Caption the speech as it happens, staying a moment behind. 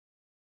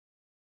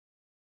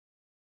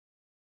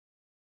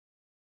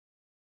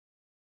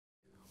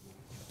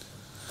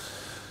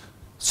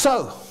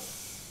So,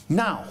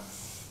 now,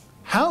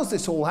 how's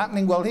this all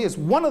happening? Well, here's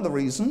one of the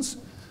reasons,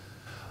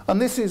 and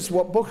this is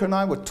what Booker and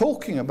I were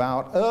talking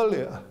about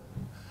earlier,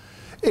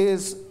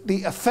 is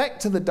the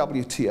effect of the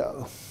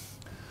WTO.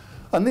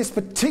 And this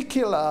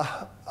particular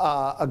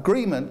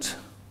agreement,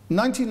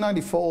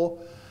 1994,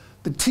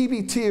 the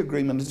TBT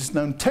agreement, as it's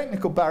known,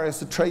 Technical Barriers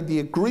to Trade, the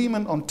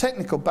Agreement on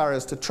Technical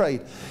Barriers to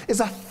Trade, is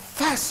a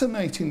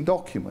fascinating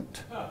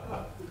document.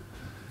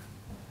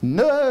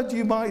 Nerd,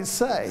 you might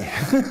say.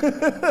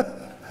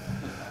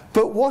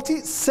 But what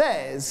it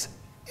says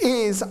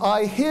is,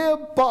 I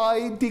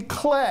hereby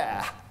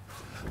declare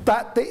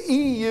that the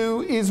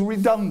EU is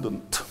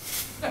redundant.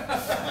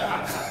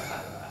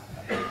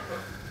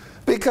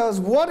 Because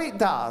what it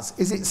does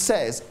is it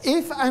says,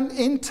 if an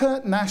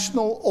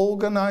international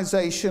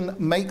organization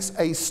makes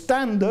a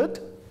standard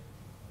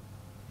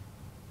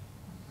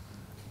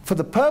for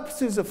the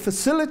purposes of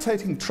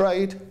facilitating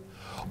trade,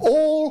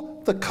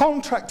 all the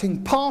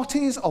contracting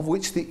parties, of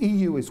which the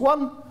EU is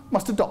one,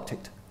 must adopt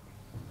it.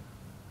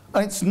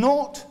 And it's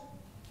not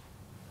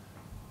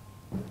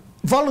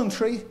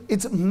voluntary,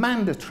 it's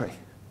mandatory.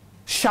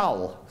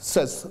 Shall,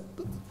 says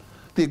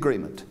the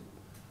agreement.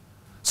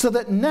 So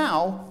that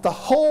now the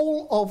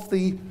whole of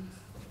the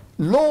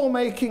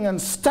lawmaking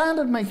and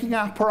standard-making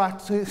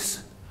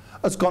apparatus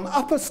has gone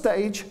up a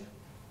stage,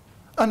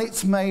 and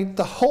it's made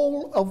the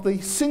whole of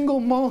the single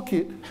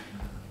market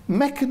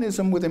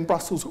mechanism within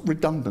Brussels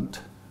redundant.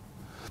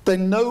 They're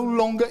no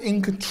longer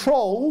in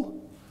control.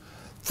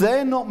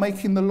 They're not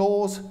making the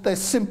laws. They're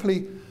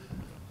simply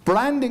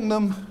branding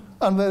them,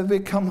 and they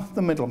become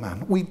the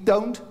middleman. We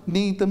don't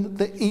need them.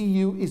 The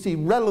EU is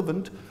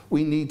irrelevant.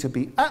 We need to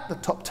be at the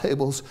top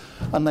tables,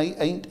 and they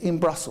ain't in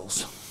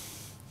Brussels.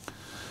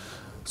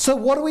 So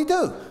what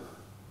do?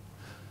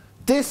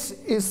 This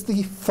is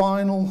the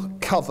final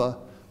cover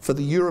for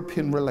the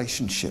European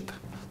relationship,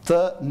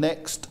 the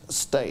next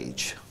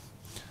stage.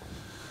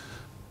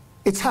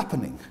 It's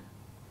happening.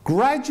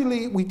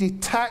 Gradually, we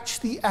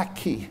detach the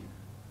acquis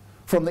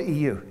from the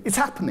EU. It's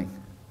happening.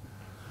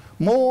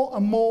 More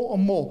and more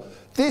and more.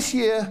 This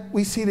year,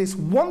 we see this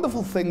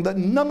wonderful thing that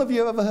none of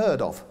you have ever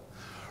heard of.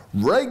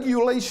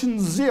 Regulation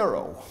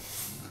Zero.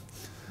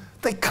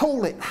 They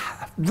call it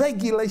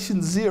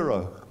Regulation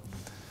Zero.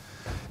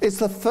 It's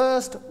the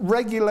first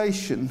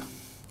regulation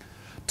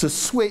to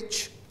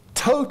switch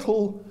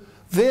total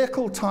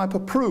vehicle type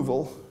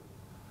approval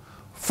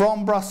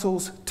from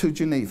Brussels to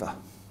Geneva.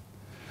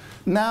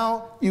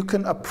 Now you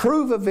can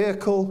approve a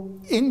vehicle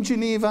in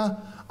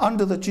Geneva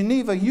under the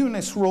Geneva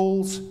UNIS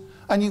rules,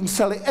 and you can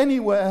sell it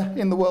anywhere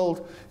in the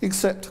world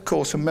except, of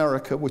course,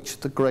 America, which is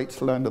the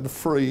great land of the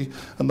free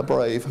and the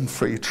brave and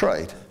free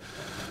trade.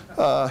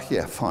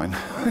 Yeah, fine.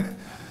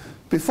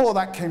 Before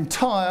that came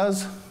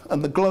tyres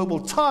and the global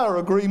tyre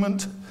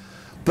agreement.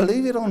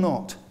 Believe it or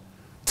not,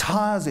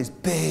 tyres is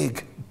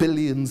big,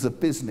 billions of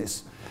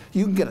business.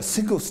 You can get a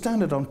single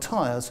standard on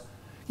tyres,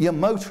 you're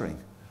motoring.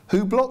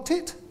 Who blocked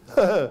it?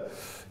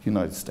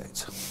 United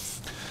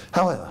States.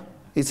 However,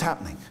 it's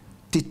happening.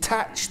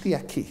 Detach the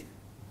acquis.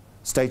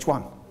 Stage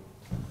one.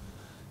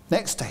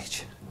 Next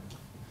stage.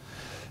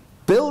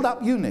 Build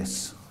up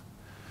UNIS.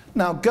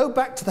 Now go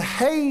back to the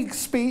Hague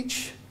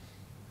speech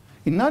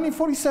in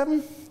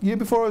 1947, year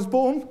before I was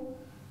born.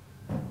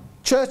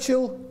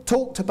 Churchill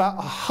talked about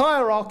a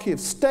hierarchy of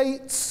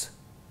states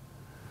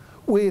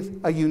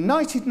with a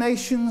United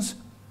Nations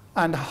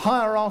and a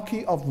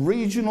hierarchy of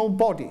regional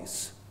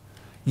bodies.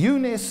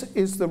 UNIS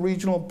is the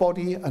regional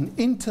body, an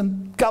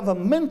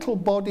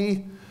intergovernmental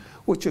body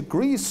which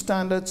agrees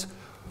standards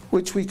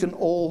which we can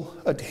all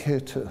adhere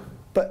to.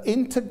 But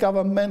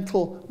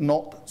intergovernmental,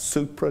 not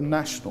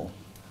supranational.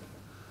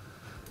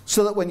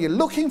 So that when you're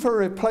looking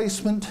for a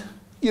replacement,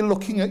 you're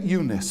looking at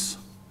UNIS.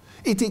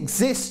 It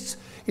exists,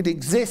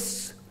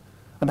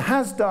 and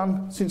has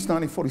done since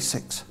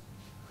 1946.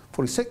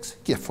 46?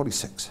 Yeah,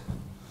 46.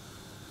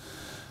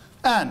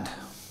 And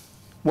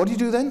what do you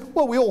do then?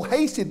 Well, we all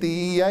hated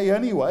the EEA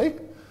anyway,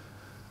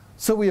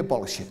 so we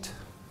abolish it.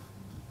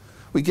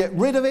 We get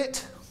rid of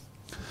it,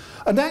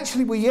 and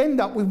actually we end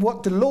up with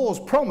what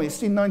Delors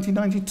promised in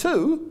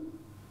 1992,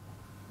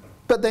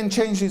 but then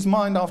changed his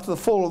mind after the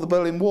fall of the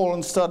Berlin Wall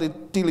and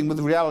started dealing with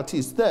the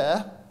realities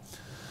there,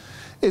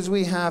 is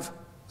we have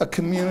a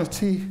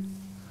community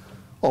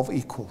of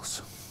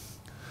equals.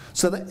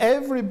 So that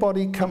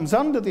everybody comes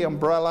under the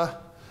umbrella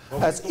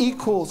as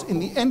equals in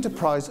the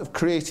enterprise of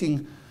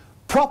creating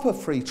proper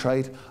free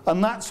trade,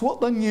 and that's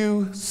what the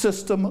new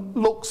system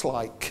looks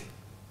like.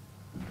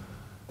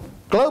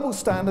 Global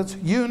standards,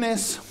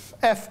 UNIS,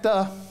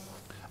 EFTA,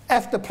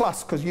 EFTA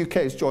Plus, because UK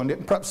has joined it,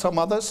 and perhaps some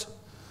others,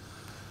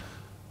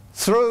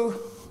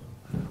 through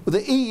with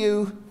the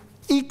EU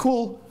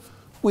equal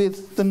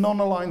with the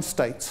non-aligned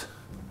states.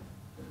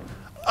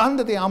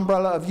 Under the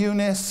umbrella of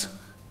UNIS,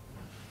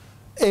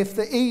 if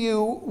the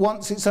EU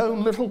wants its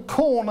own little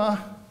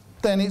corner,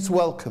 then it's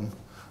welcome,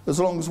 as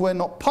long as we're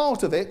not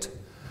part of it,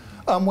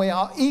 and we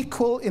are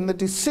equal in the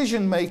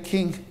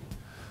decision-making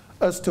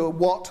as to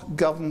what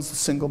governs the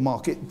single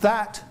market.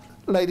 That,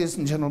 ladies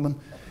and gentlemen,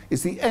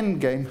 is the end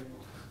game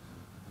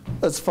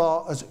as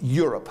far as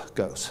Europe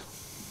goes.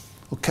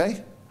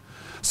 Okay?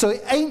 So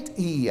it ain't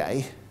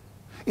EEA,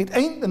 it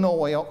ain't the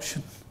Norway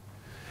option.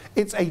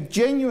 It's a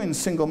genuine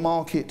single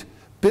market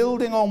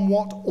building on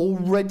what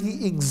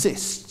already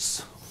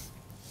exists.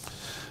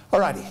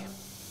 Alrighty.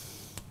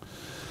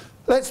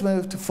 Let's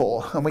move to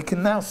 4, and we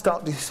can now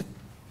start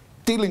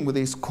dealing with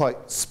these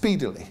quite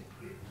speedily.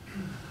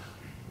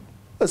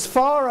 As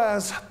far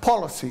as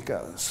policy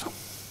goes,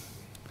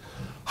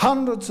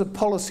 hundreds of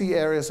policy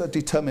areas are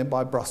determined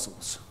by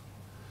Brussels.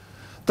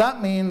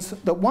 That means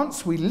that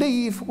once we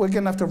leave, we're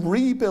going to have to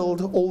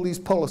rebuild all these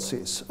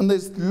policies. And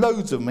there's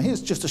loads of them.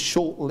 Here's just a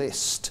short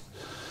list.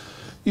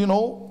 You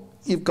know,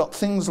 you've got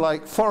things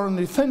like foreign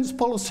defense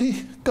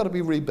policy, got to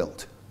be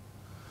rebuilt.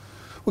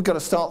 We've got to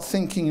start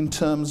thinking in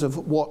terms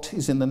of what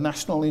is in the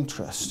national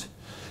interest.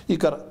 You've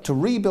got to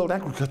rebuild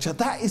agriculture.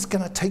 That is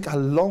going to take a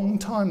long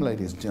time,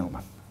 ladies and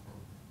gentlemen.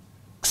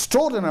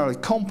 Extraordinarily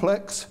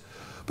complex,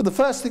 but the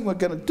first thing we're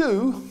going to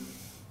do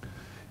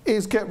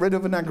is get rid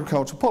of an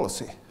agricultural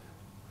policy.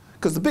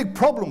 Because the big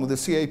problem with the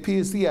CAP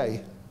is the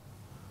A.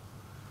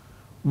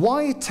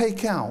 Why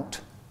take out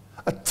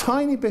a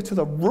tiny bit of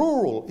the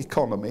rural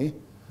economy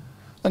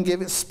and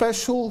give it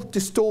special,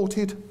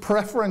 distorted,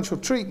 preferential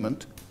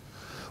treatment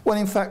when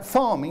in fact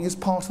farming is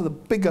part of the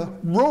bigger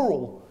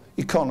rural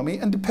economy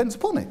and depends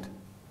upon it?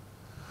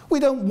 We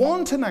don't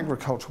want an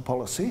agricultural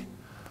policy.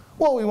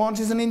 What we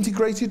want is an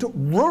integrated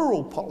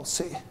rural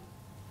policy,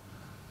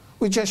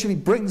 which actually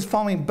brings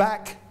farming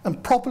back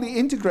and properly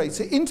integrates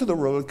it into the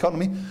rural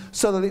economy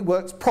so that it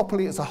works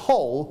properly as a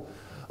whole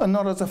and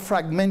not as a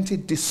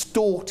fragmented,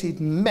 distorted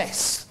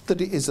mess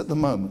that it is at the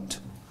moment.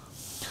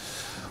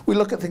 We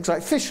look at things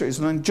like fisheries,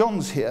 and then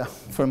John's here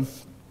from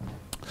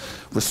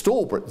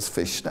Restore Britain's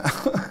Fish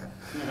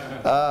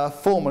now,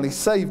 formerly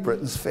Save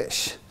Britain's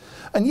Fish.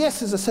 And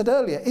yes, as I said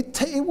earlier,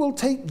 it will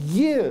take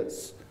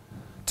years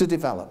to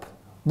develop,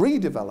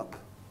 redevelop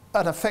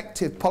an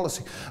effective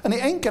policy. And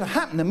it ain't going to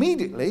happen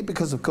immediately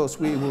because, of course,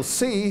 we will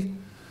see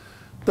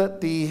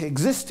that the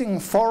existing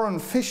foreign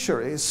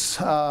fisheries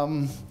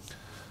have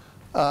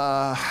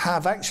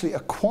actually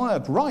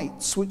acquired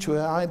rights which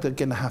we're either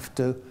going to have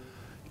to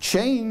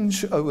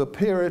change over a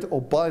period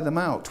or buy them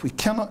out. We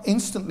cannot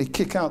instantly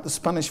kick out the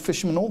Spanish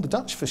fishermen or the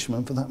Dutch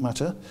fishermen for that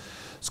matter.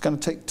 It's going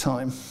to take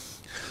time.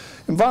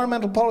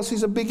 Environmental policy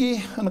is a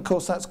biggie, and of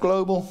course that's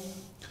global.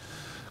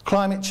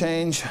 Climate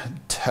change,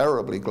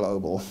 terribly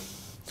global.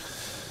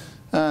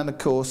 And of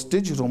course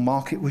digital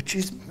market, which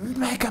is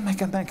mega,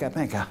 mega, mega,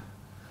 mega.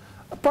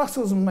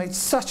 Brussels has made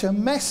such a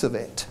mess of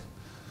it.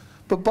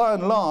 But by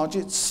and large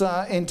it's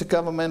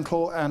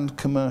intergovernmental and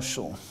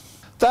commercial.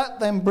 That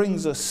then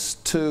brings us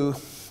to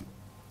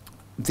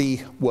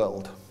the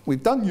world.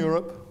 We've done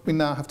Europe, we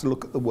now have to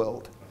look at the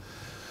world.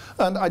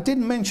 And I did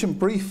mention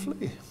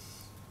briefly,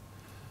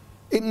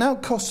 it now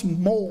costs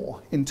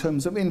more in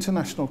terms of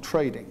international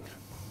trading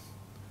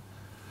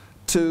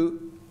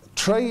to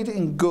trade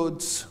in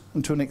goods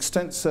and to an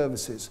extent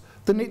services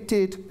than it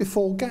did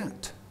before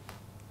GATT.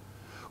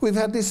 We've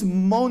had this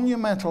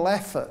monumental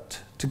effort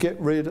to get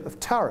rid of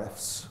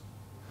tariffs.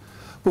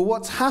 But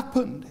what's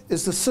happened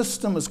is the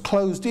system has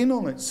closed in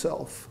on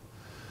itself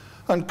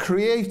and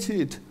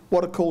created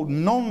what are called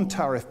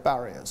non-tariff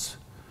barriers.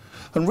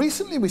 And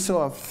recently we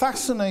saw a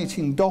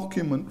fascinating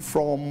document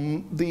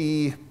from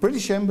the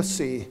British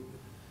Embassy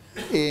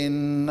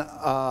in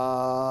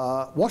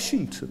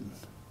Washington,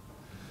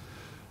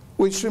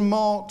 which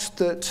remarked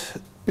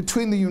that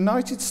between the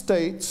United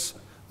States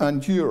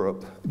and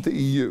Europe, the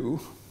EU,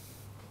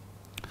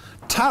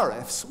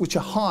 tariffs, which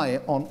are high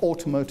on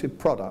automotive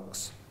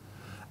products,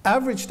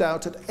 averaged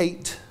out at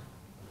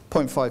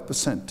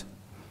 8.5%.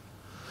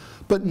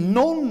 But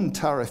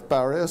non-tariff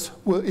barriers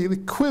were the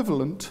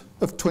equivalent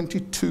of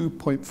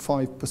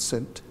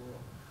 22.5%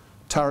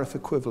 tariff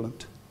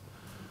equivalent.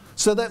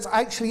 So that's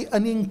actually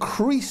an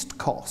increased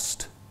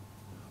cost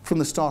from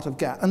the start of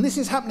GATT. And this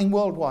is happening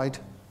worldwide.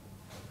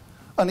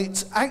 And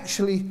it's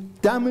actually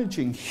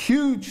damaging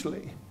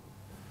hugely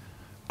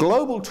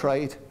global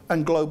trade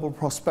and global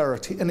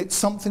prosperity. And it's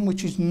something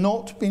which is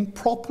not being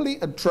properly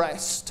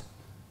addressed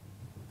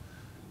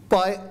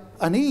by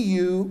an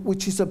EU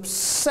which is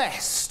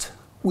obsessed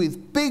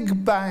with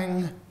big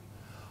bang,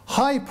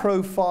 high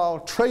profile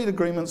trade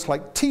agreements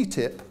like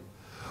TTIP,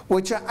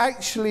 which are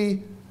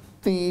actually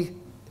the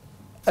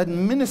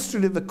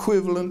administrative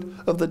equivalent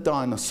of the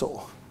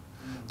dinosaur.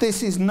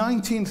 This is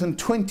 19th and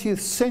 20th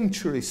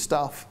century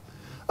stuff,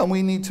 and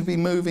we need to be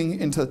moving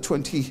into the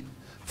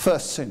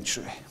 21st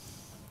century.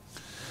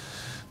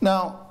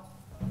 Now,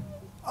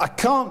 I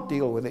can't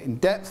deal with it in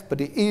depth, but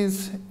it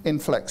is in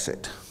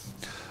FLEXCIT.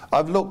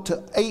 I've looked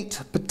at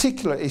 8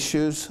 particular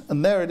issues,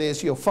 and there it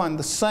is. You'll find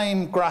the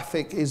same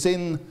graphic is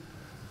in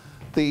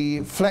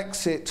the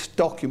FLEXCIT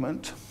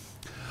document.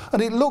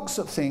 And it looks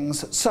at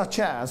things such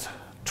as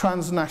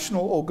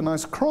transnational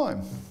organised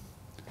crime.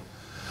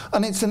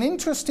 And it's an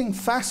interesting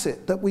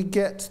facet that we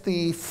get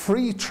the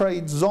free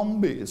trade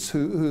zombies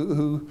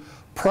who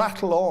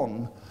prattle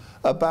on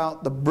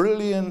about the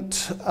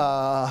brilliant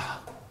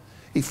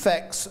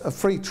effects of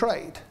free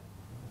trade.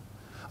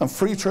 and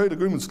free trade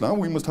agreements now,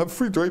 we must have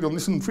free trade on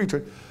this and free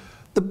trade.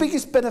 The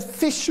biggest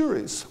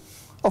beneficiaries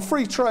of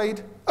free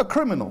trade are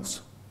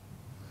criminals.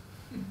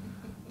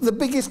 The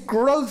biggest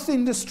growth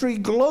industry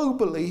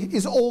globally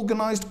is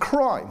organized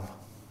crime.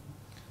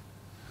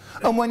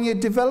 And when you're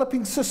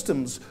developing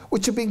systems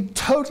which are being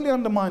totally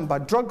undermined by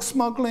drug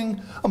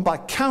smuggling and by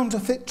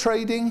counterfeit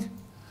trading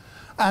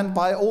and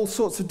by all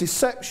sorts of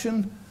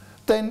deception,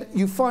 then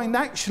you find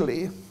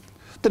actually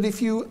that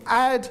if you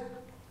add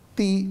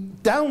the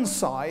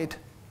downside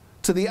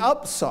to the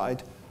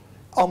upside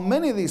on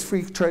many of these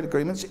free trade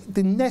agreements,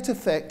 the net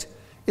effect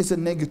is a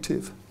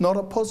negative, not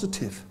a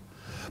positive.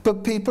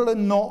 But people are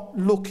not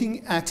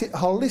looking at it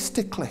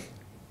holistically.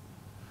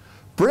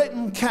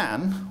 Britain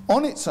can,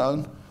 on its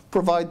own,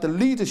 provide the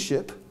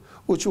leadership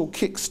which will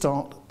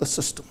kickstart the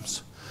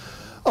systems.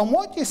 And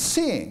what you're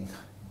seeing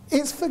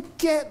is,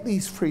 forget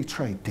these free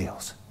trade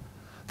deals.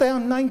 They are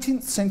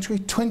 19th century,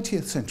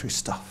 20th century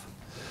stuff.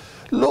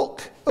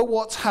 Look at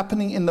what's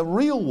happening in the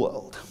real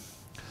world.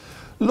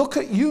 Look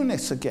at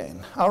Eunice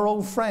again, our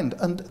old friend,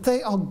 and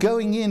they are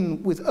going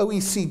in with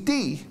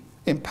OECD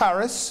in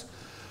Paris,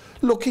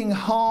 looking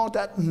hard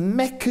at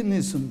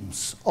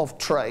mechanisms of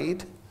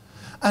trade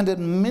and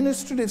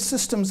administrative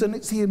systems, and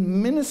it's the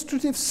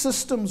administrative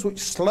systems which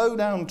slow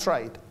down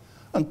trade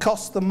and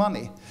cost the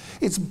money.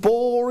 It's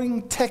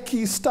boring,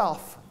 techie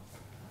stuff.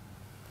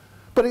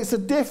 But it's a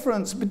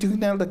difference between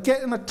being able to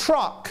get in a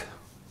truck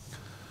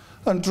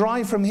and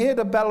drive from here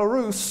to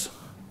Belarus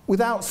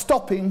without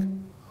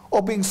stopping,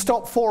 or being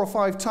stopped 4 or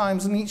 5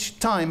 times, and each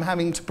time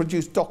having to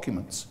produce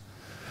documents.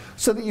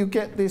 So that you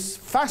get this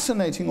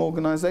fascinating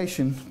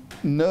organization.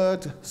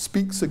 Nerd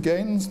speaks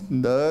again,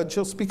 nerd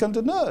shall speak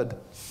unto nerd.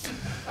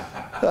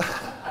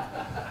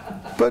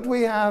 But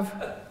we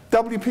have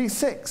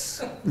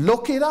WP6.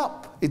 Look it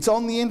up. It's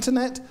on the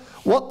internet.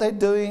 What they're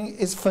doing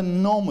is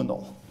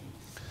phenomenal.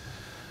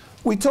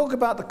 We talk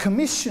about the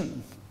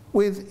Commission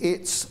with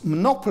its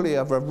monopoly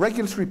of a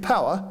regulatory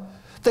power.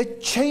 They're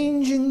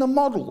changing the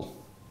model.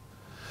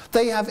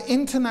 They have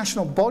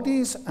international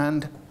bodies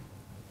and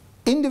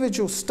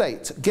individual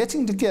states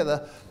getting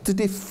together to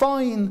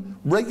define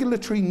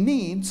regulatory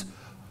needs,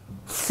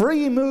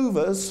 free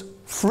movers,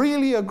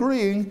 freely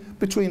agreeing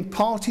between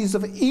parties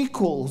of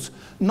equals,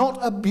 not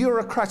a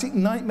bureaucratic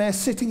nightmare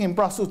sitting in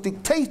Brussels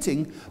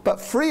dictating,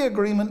 but free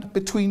agreement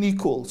between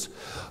equals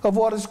of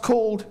what is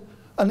called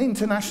an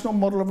international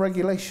model of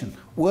regulation,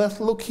 worth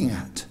looking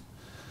at.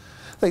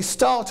 They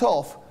start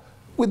off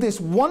with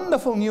this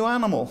wonderful new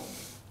animal,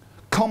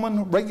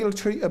 common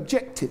regulatory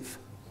objective.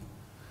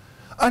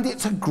 And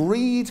it's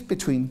agreed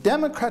between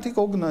democratic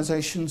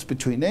organizations,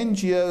 between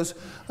NGOs,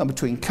 and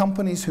between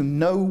companies who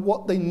know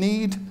what they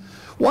need.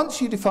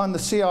 Once you define the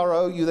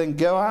CRO, you then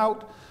go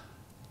out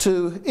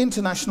to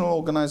international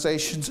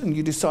organizations and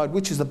you decide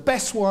which is the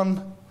best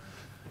one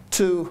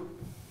to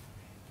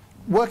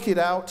work it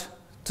out,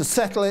 to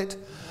settle it,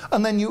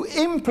 and then you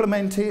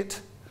implement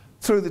it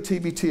through the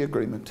TBT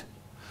agreement.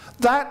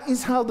 That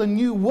is how the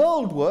new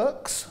world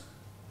works,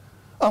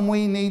 and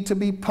we need to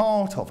be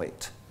part of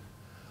it.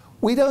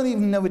 We don't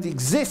even know it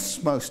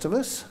exists, most of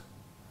us.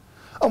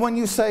 And when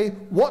you say,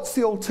 what's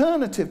the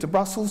alternative to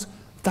Brussels?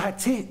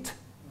 That's it.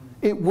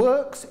 It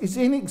works, it's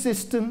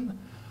inexistent.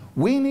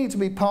 We need to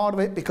be part of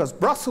it because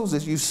Brussels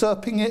is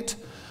usurping it,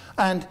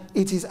 and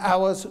it is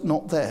ours,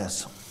 not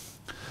theirs.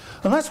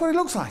 And that's what it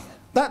looks like.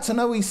 That's an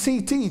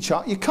OECD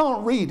chart. You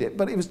can't read it,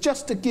 but it was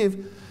just to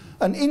give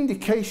an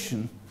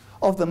indication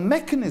of the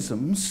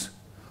mechanisms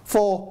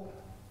for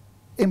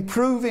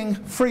improving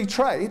free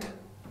trade.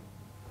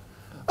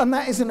 And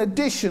that is in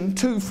addition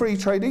to free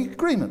trade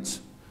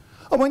agreements.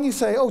 And when you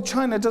say, oh,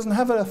 China doesn't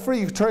have a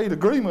free trade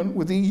agreement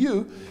with the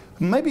EU,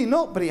 maybe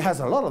not, but it has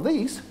a lot of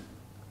these.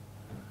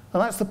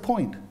 And that's the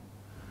point.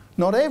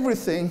 Not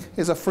everything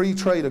is a free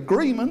trade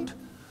agreement,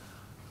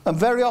 and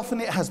very often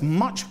it has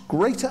much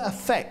greater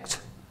effect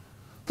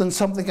than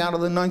something out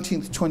of the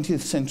 19th,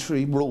 20th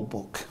century rule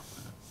book.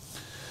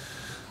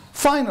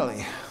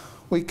 Finally,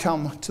 we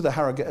come to the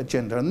Harrogate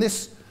agenda, and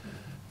this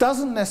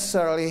doesn't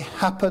necessarily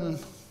happen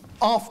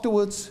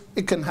afterwards.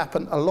 It can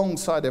happen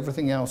alongside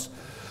everything else.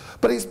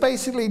 But it's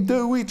basically,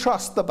 do we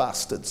trust the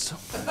bastards?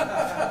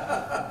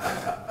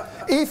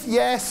 If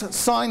yes,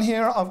 sign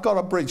here, I've got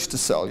a bridge to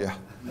sell you.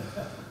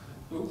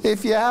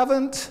 If you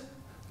haven't,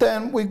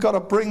 then we've got to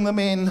bring them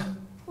in,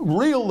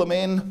 reel them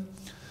in,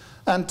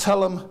 and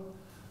tell them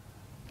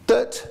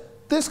that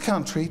this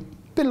country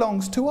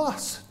belongs to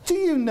us. Do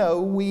you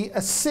know we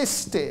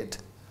assisted,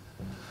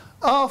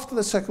 after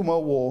the Second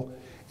World War,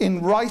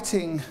 in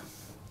writing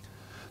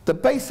the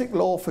basic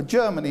law for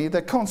Germany,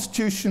 their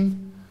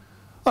constitution,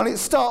 and it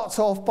starts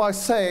off by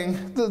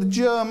saying that the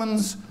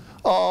Germans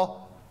are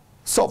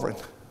sovereign,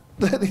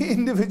 that the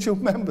individual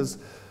members,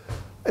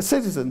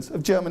 citizens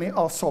of Germany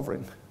are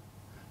sovereign.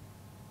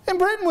 In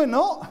Britain we're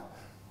not.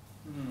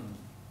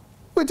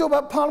 We talk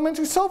about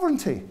parliamentary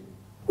sovereignty.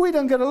 We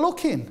don't get a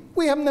look in.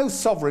 We have no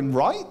sovereign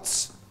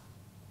rights.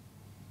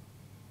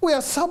 We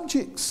are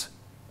subjects.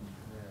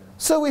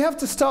 So we have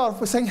to start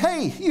off with saying,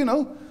 hey, you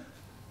know,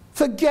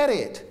 forget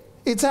it.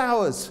 It's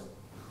ours.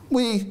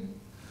 We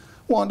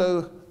want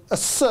to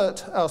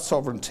assert our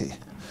sovereignty.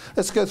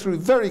 Let's go through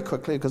very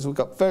quickly because we've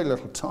got very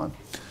little time.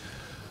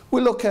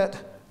 We look at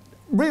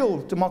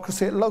real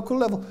democracy at local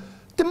level.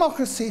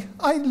 Democracy,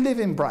 I live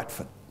in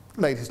Bradford,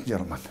 ladies and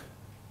gentlemen.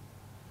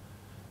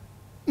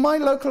 My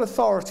local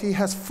authority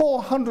has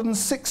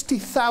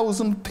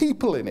 460,000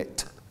 people in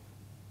it.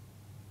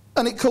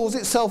 And it calls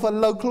itself a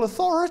local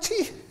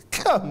authority?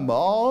 Come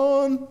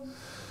on.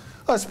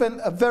 I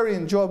spent a very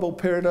enjoyable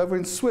period over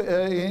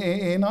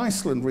in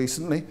Iceland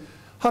recently.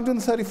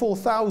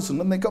 134,000,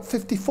 and they got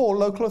 54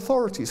 local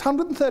authorities.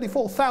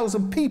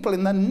 134,000 people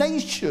in the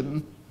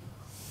nation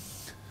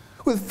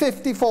with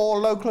 54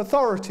 local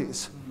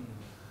authorities.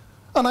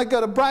 And I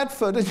go to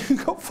Bradford and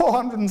you've got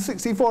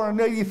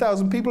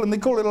 480,000 people and they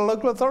call it a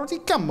local authority?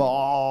 Come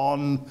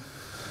on.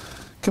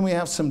 Can we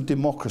have some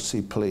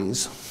democracy,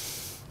 please?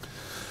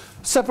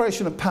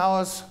 Separation of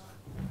powers.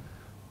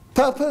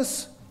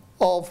 Purpose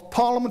of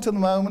Parliament at the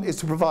moment is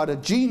to provide a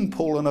gene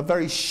pool, and a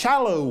very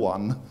shallow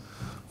one,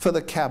 for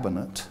the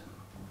Cabinet.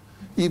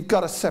 You've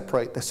got to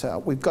separate this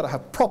out. We've got to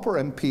have proper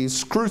MPs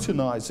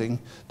scrutinising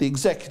the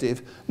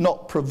executive,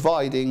 not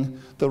providing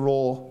the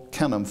raw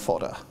cannon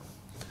fodder.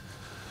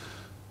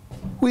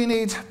 We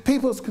need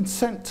people's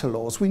consent to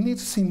laws. We need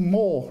to see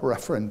more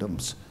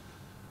referendums.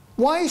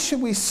 Why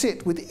should we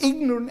sit with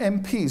ignorant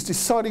MPs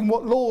deciding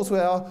what laws we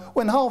are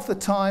when half the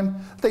time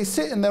they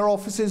sit in their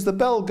offices, the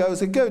bell goes,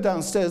 they go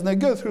downstairs and they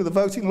go through the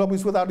voting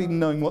lobbies without even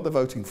knowing what they're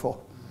voting for?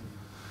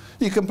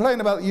 You complain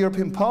about the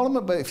European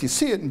Parliament, but if you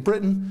see it in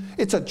Britain,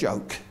 it's a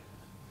joke.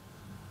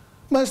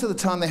 Most of the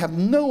time they have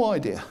no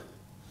idea.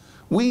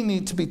 We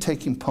need to be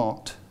taking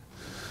part.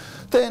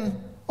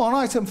 Then, on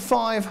item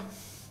 5,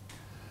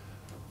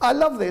 I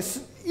love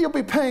this. You'll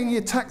be paying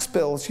your tax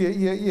bills,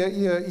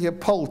 your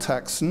poll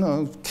tax,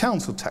 no,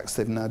 council tax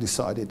they've now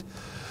decided.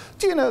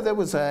 Do you know there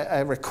was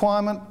a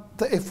requirement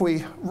that if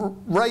we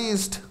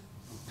raised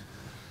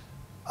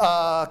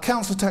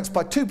council tax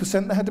by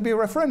 2%, there had to be a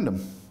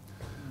referendum?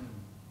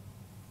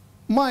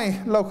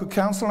 My local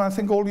council, and I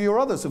think all your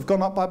others, have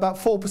gone up by about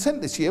 4%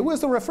 this year.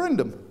 Where's the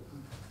referendum?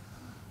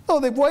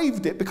 Oh, they've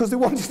waived it because they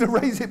wanted to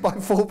raise it by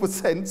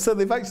 4%, so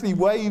they've actually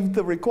waived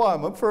the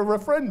requirement for a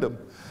referendum.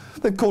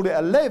 They've called it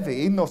a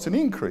levy, not an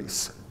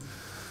increase.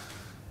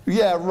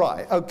 Yeah,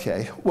 right,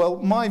 okay. Well,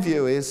 my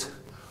view is,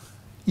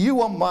 you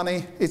want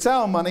money, it's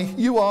our money,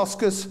 you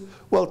ask us,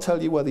 we'll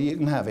tell you whether you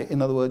can have it.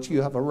 In other words,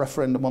 you have a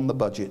referendum on the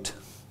budget.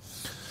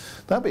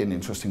 That'd be an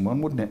interesting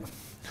one, wouldn't it?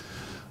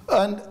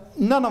 And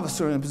none of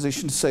us are in a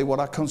position to say what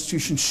our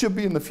constitution should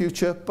be in the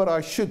future, but I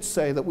should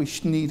say that we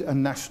need a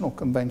national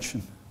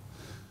convention.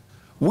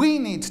 We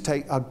need to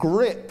take a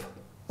grip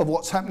of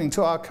what's happening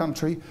to our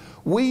country.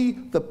 We,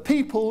 the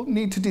people,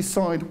 need to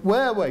decide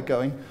where we're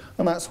going,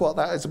 and that's what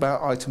that is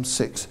about, item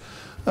 6.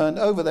 And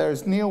over there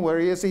is Neil. Where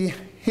is he?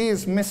 He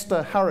is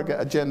Mr. Harrogate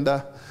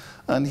Agenda,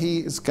 and he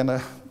is going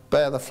to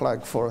bear the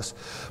flag for us.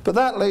 But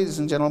that, ladies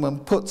and gentlemen,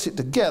 puts it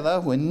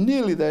together. We're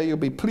nearly there, you'll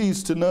be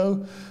pleased to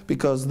know,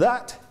 because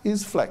that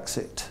is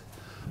FLEXCIT.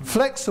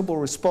 Flexible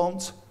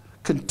response,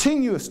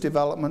 continuous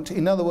development.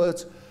 In other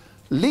words,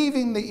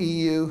 leaving the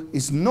EU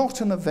is not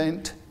an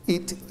event,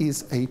 it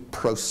is a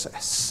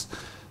process.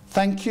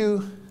 Thank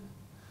you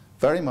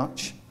very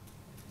much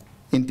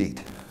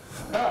indeed.